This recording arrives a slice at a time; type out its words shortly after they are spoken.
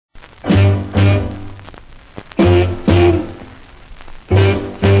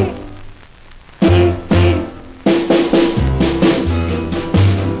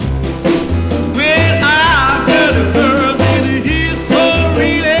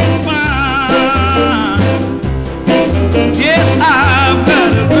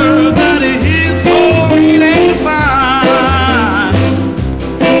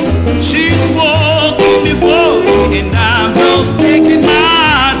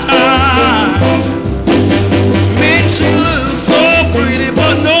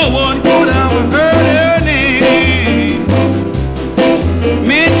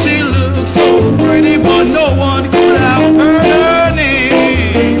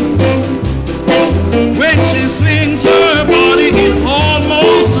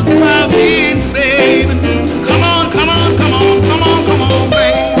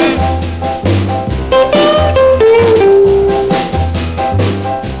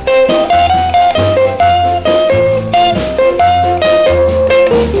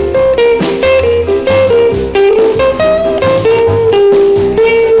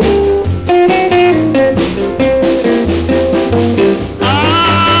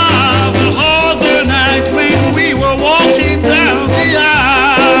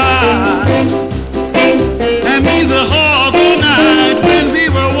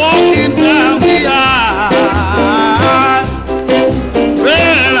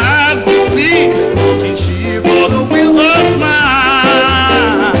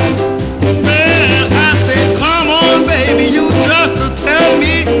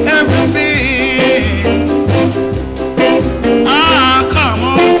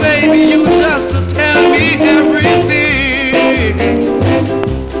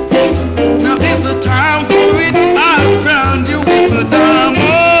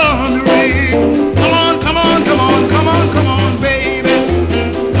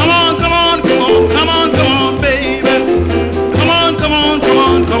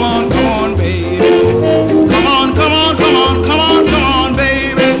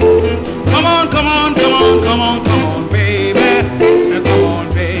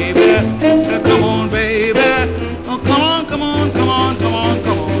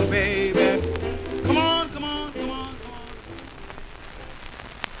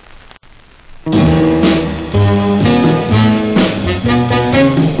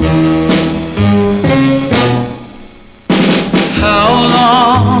How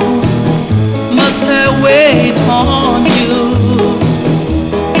long must I wait on you?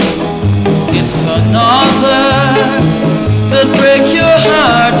 It's another that break your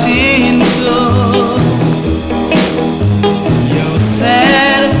heart in two. You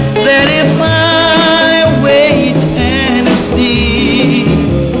said that if I wait and see,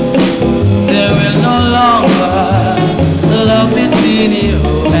 there will no longer love between you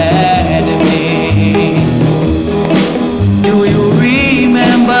and me. Do you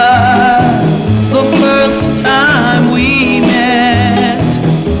remember the first time we met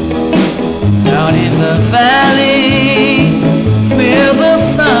down in the valley where the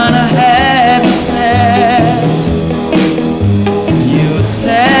sun had set? You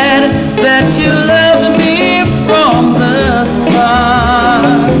said that you loved me from the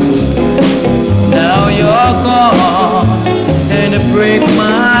start. Now you're gone and it breaks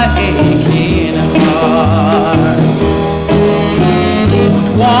my aching heart. Don't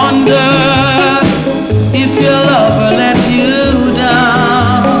wonder if your lover let you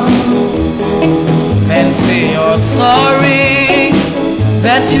down, and say you're sorry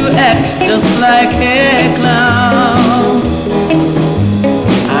that you act just like a clown.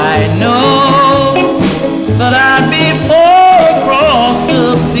 I know that